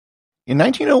In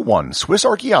 1901, Swiss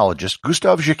archaeologist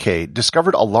Gustave Jacquet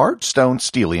discovered a large stone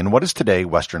stele in what is today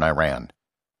western Iran.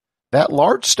 That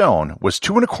large stone was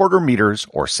 2¼ meters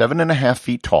or 7½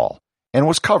 feet tall and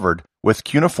was covered with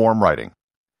cuneiform writing.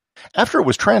 After it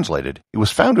was translated, it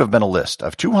was found to have been a list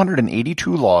of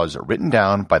 282 laws written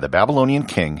down by the Babylonian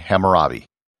king Hammurabi.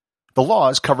 The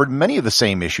laws covered many of the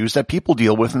same issues that people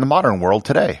deal with in the modern world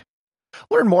today.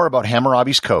 Learn more about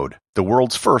Hammurabi's Code, the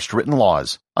world's first written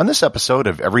laws, on this episode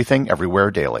of Everything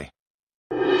Everywhere Daily.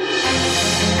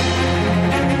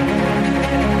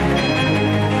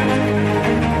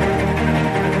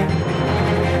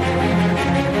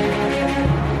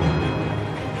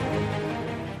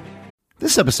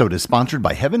 This episode is sponsored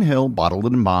by Heaven Hill Bottled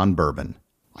and Bond Bourbon.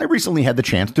 I recently had the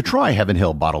chance to try Heaven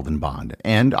Hill Bottled and Bond,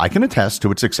 and I can attest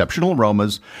to its exceptional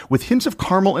aromas with hints of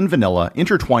caramel and vanilla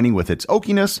intertwining with its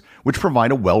oakiness, which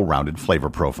provide a well-rounded flavor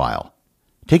profile.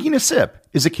 Taking a sip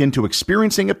is akin to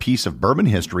experiencing a piece of bourbon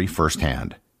history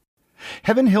firsthand.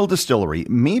 Heaven Hill Distillery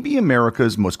may be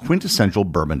America's most quintessential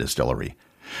bourbon distillery.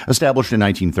 Established in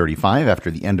 1935 after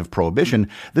the end of Prohibition,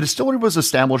 the distillery was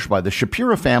established by the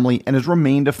Shapira family and has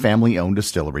remained a family-owned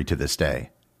distillery to this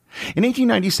day. In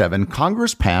 1897,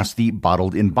 Congress passed the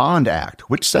Bottled in Bond Act,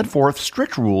 which set forth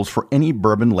strict rules for any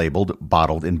bourbon labeled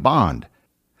Bottled in Bond.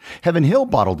 Heaven Hill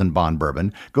Bottled in Bond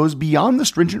Bourbon goes beyond the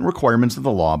stringent requirements of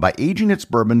the law by aging its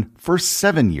bourbon for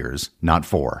 7 years, not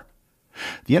 4.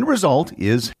 The end result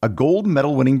is a gold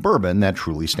medal-winning bourbon that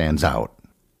truly stands out.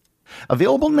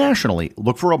 Available nationally,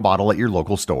 look for a bottle at your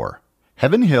local store.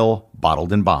 Heaven Hill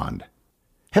Bottled in Bond.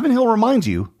 Heaven Hill reminds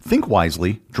you, think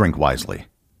wisely, drink wisely.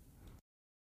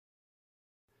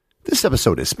 This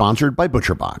episode is sponsored by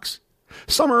ButcherBox.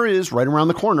 Summer is right around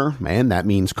the corner, and that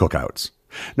means cookouts.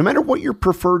 No matter what your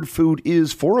preferred food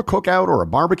is for a cookout or a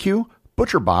barbecue,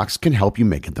 ButcherBox can help you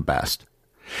make it the best.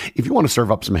 If you want to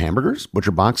serve up some hamburgers,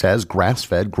 ButcherBox has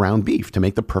grass-fed ground beef to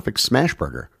make the perfect smash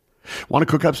burger. Want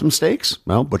to cook up some steaks?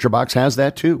 Well, ButcherBox has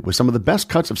that too, with some of the best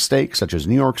cuts of steak such as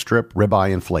New York strip,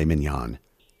 ribeye, and filet mignon.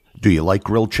 Do you like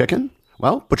grilled chicken?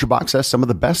 Well, ButcherBox has some of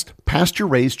the best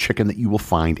pasture-raised chicken that you will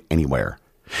find anywhere.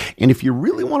 And if you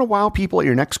really want to wow people at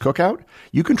your next cookout,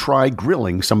 you can try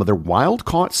grilling some of their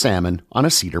wild-caught salmon on a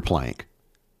cedar plank.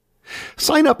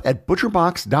 Sign up at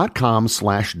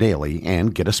butcherbox.com/daily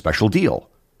and get a special deal.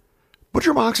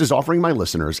 ButcherBox is offering my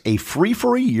listeners a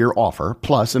free-for-a-year offer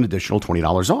plus an additional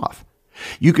 $20 off.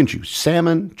 You can choose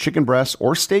salmon, chicken breasts,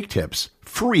 or steak tips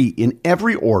free in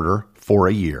every order for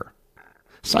a year.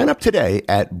 Sign up today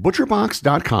at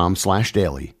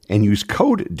butcherbox.com/daily and use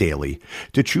code DAILY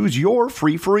to choose your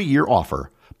free-for-a-year offer,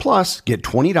 plus get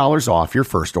 $20 off your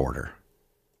first order.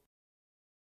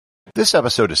 This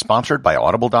episode is sponsored by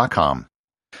Audible.com.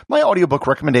 My audiobook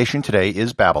recommendation today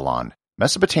is Babylon,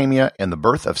 Mesopotamia and the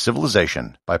Birth of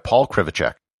Civilization by Paul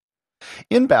Krivacek.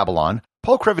 In Babylon,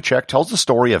 Paul Krivacek tells the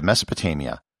story of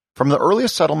Mesopotamia, from the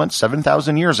earliest settlement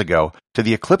 7,000 years ago to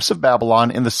the eclipse of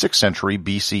Babylon in the 6th century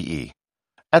BCE.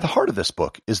 At the heart of this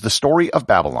book is the story of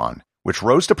Babylon, which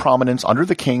rose to prominence under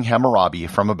the king Hammurabi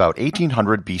from about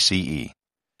 1800 BCE.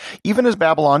 Even as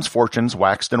Babylon's fortunes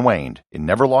waxed and waned, it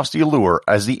never lost the allure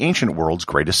as the ancient world's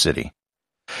greatest city.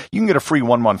 You can get a free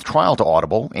 1-month trial to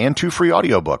Audible and 2 free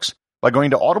audiobooks by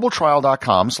going to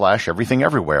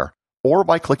audibletrial.com/everythingeverywhere or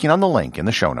by clicking on the link in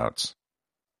the show notes.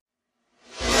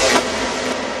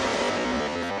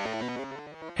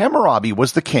 Hammurabi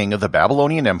was the king of the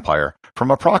Babylonian Empire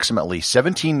from approximately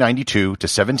 1792 to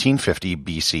 1750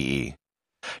 BCE.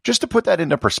 Just to put that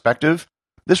into perspective,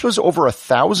 this was over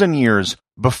 1,000 years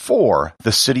before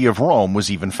the city of Rome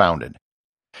was even founded.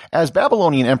 As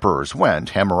Babylonian emperors went,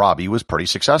 Hammurabi was pretty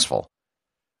successful.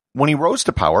 When he rose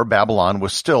to power, Babylon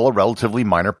was still a relatively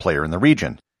minor player in the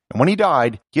region, and when he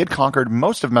died, he had conquered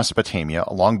most of Mesopotamia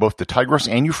along both the Tigris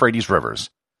and Euphrates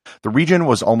rivers. The region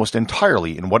was almost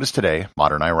entirely in what is today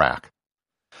modern Iraq.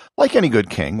 Like any good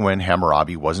king, when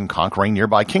Hammurabi wasn't conquering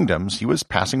nearby kingdoms, he was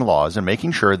passing laws and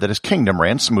making sure that his kingdom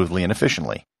ran smoothly and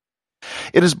efficiently.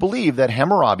 It is believed that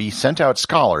Hammurabi sent out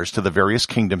scholars to the various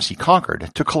kingdoms he conquered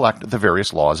to collect the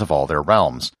various laws of all their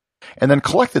realms, and then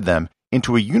collected them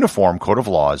into a uniform code of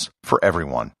laws for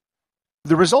everyone.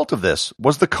 The result of this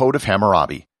was the Code of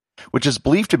Hammurabi, which is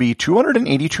believed to be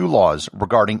 282 laws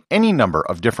regarding any number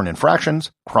of different infractions,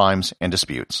 crimes, and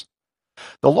disputes.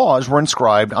 The laws were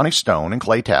inscribed on a stone and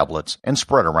clay tablets and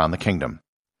spread around the kingdom.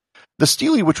 The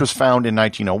stele, which was found in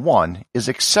 1901, is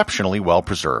exceptionally well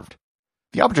preserved.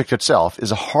 The object itself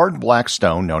is a hard black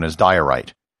stone known as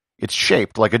diorite. It's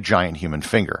shaped like a giant human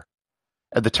finger.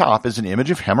 At the top is an image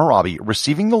of Hammurabi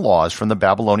receiving the laws from the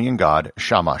Babylonian god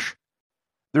Shamash.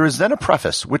 There is then a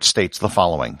preface which states the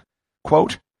following,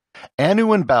 quote,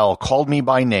 Anu and Bel called me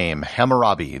by name,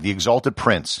 Hammurabi, the exalted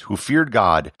prince, who feared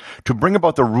God, to bring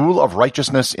about the rule of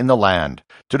righteousness in the land,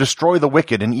 to destroy the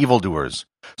wicked and evildoers,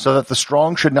 so that the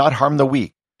strong should not harm the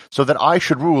weak, so that I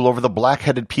should rule over the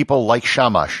black-headed people like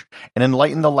Shamash, and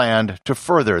enlighten the land to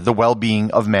further the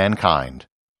well-being of mankind."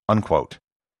 Unquote.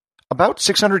 About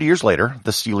 600 years later,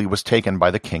 the stele was taken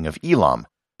by the king of Elam,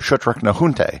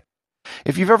 Shutruk-Nahunte.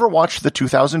 If you've ever watched the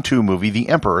 2002 movie The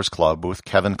Emperor's Club with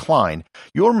Kevin Kline,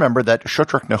 you'll remember that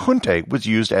Shutruk-Nahunte was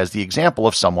used as the example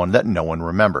of someone that no one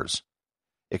remembers.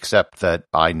 Except that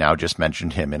I now just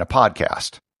mentioned him in a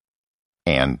podcast.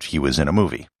 And he was in a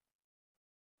movie.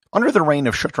 Under the reign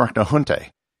of Shutruk-Nahunte,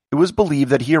 it was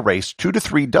believed that he erased 2 to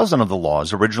 3 dozen of the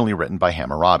laws originally written by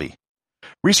Hammurabi.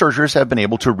 Researchers have been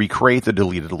able to recreate the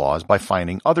deleted laws by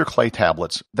finding other clay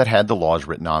tablets that had the laws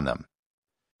written on them.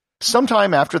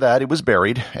 Sometime after that, it was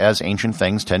buried, as ancient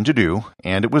things tend to do,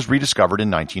 and it was rediscovered in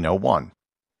 1901.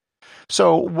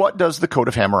 So, what does the Code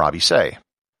of Hammurabi say?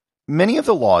 Many of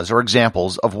the laws are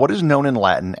examples of what is known in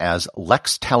Latin as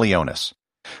lex talionis,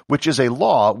 which is a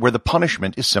law where the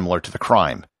punishment is similar to the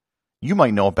crime. You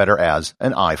might know it better as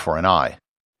an eye for an eye.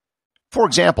 For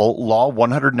example, Law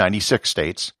 196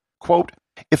 states, quote,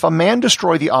 "If a man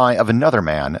destroy the eye of another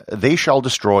man, they shall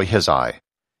destroy his eye.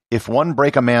 If one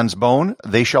break a man's bone,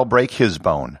 they shall break his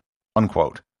bone."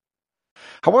 Unquote.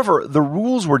 However, the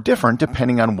rules were different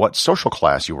depending on what social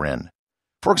class you were in.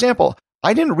 For example,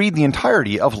 I didn't read the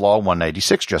entirety of Law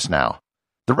 196 just now.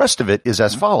 The rest of it is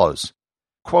as follows.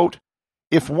 Quote,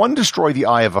 "If one destroy the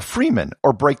eye of a freeman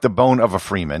or break the bone of a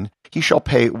freeman, he shall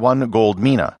pay 1 gold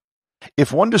mina.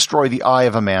 If one destroy the eye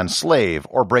of a man's slave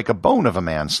or break a bone of a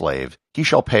man's slave, he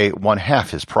shall pay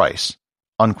 1/2 his price."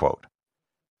 Unquote.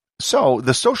 So,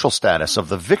 the social status of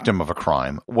the victim of a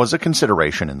crime was a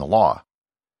consideration in the law.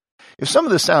 If some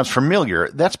of this sounds familiar,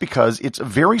 that's because it's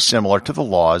very similar to the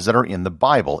laws that are in the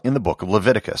Bible in the book of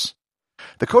Leviticus.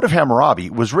 The Code of Hammurabi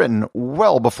was written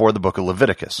well before the book of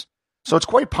Leviticus, so it's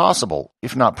quite possible,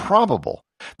 if not probable,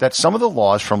 that some of the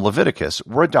laws from Leviticus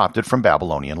were adopted from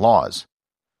Babylonian laws.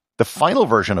 The final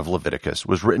version of Leviticus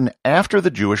was written after the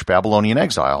Jewish Babylonian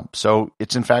exile, so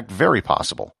it's in fact very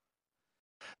possible.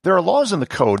 There are laws in the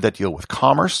code that deal with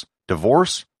commerce,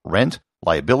 divorce, rent,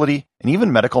 liability, and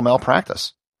even medical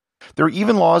malpractice. There are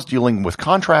even laws dealing with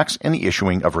contracts and the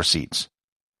issuing of receipts.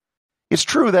 It's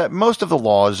true that most of the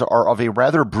laws are of a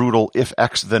rather brutal if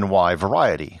X then Y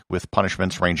variety, with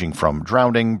punishments ranging from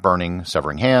drowning, burning,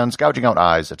 severing hands, gouging out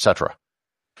eyes, etc.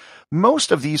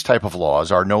 Most of these type of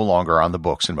laws are no longer on the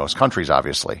books in most countries,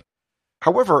 obviously.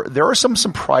 However, there are some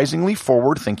surprisingly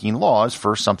forward-thinking laws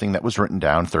for something that was written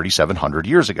down 3,700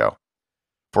 years ago.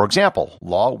 For example,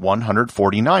 Law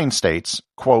 149 states,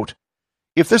 quote,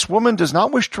 "If this woman does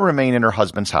not wish to remain in her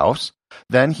husband's house,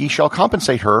 then he shall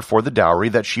compensate her for the dowry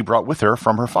that she brought with her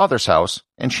from her father's house,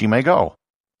 and she may go."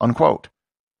 Unquote.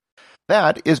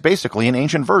 That is basically an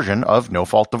ancient version of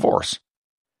no-fault divorce.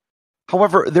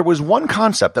 However, there was one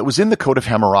concept that was in the Code of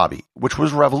Hammurabi, which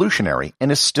was revolutionary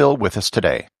and is still with us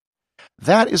today.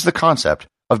 That is the concept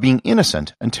of being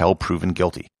innocent until proven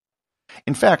guilty.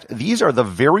 In fact, these are the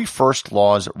very first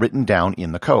laws written down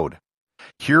in the Code.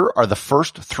 Here are the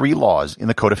first 3 laws in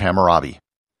the Code of Hammurabi.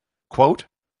 Quote,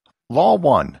 "Law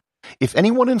 1. If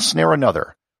anyone ensnare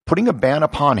another, putting a ban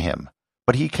upon him,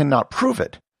 but he cannot prove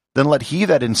it, then let he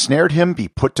that ensnared him be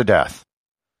put to death.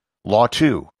 Law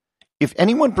 2. If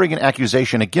anyone bring an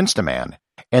accusation against a man,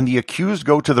 and the accused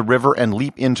go to the river and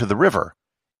leap into the river,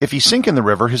 if he sink in the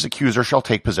river, his accuser shall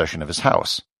take possession of his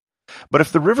house. But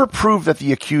if the river prove that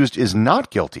the accused is not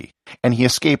guilty, and he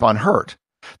escape unhurt,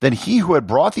 then he who had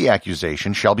brought the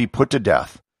accusation shall be put to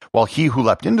death, while he who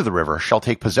leapt into the river shall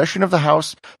take possession of the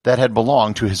house that had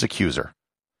belonged to his accuser.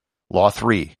 Law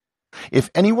 3. If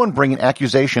anyone bring an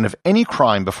accusation of any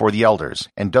crime before the elders,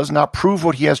 and does not prove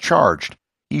what he has charged,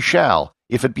 he shall,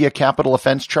 if it be a capital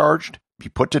offense charged, be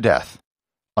put to death."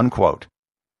 Unquote.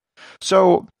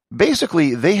 So,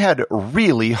 basically, they had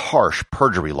really harsh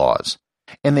perjury laws,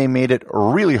 and they made it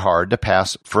really hard to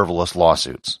pass frivolous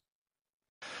lawsuits.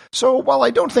 So, while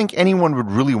I don't think anyone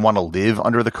would really want to live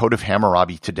under the Code of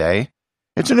Hammurabi today,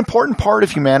 it's an important part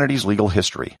of humanity's legal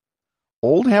history.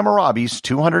 Old Hammurabi's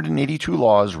 282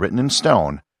 laws written in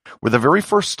stone were the very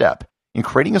first step in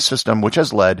creating a system which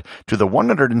has led to the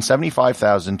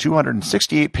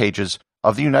 175,268 pages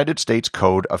of the United States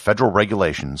Code of Federal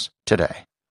Regulations today.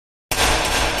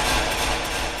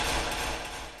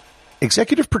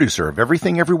 Executive producer of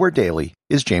Everything Everywhere Daily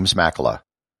is James Makala.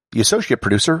 The associate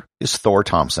producer is Thor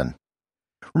Thompson.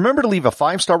 Remember to leave a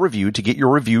 5-star review to get your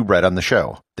review read on the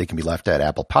show. They can be left at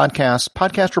Apple Podcasts,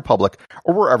 Podcast Republic,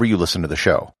 or wherever you listen to the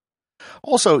show.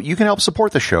 Also, you can help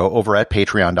support the show over at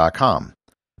patreon.com.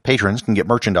 Patrons can get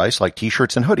merchandise like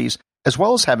t-shirts and hoodies, as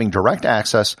well as having direct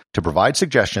access to provide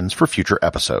suggestions for future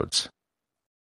episodes.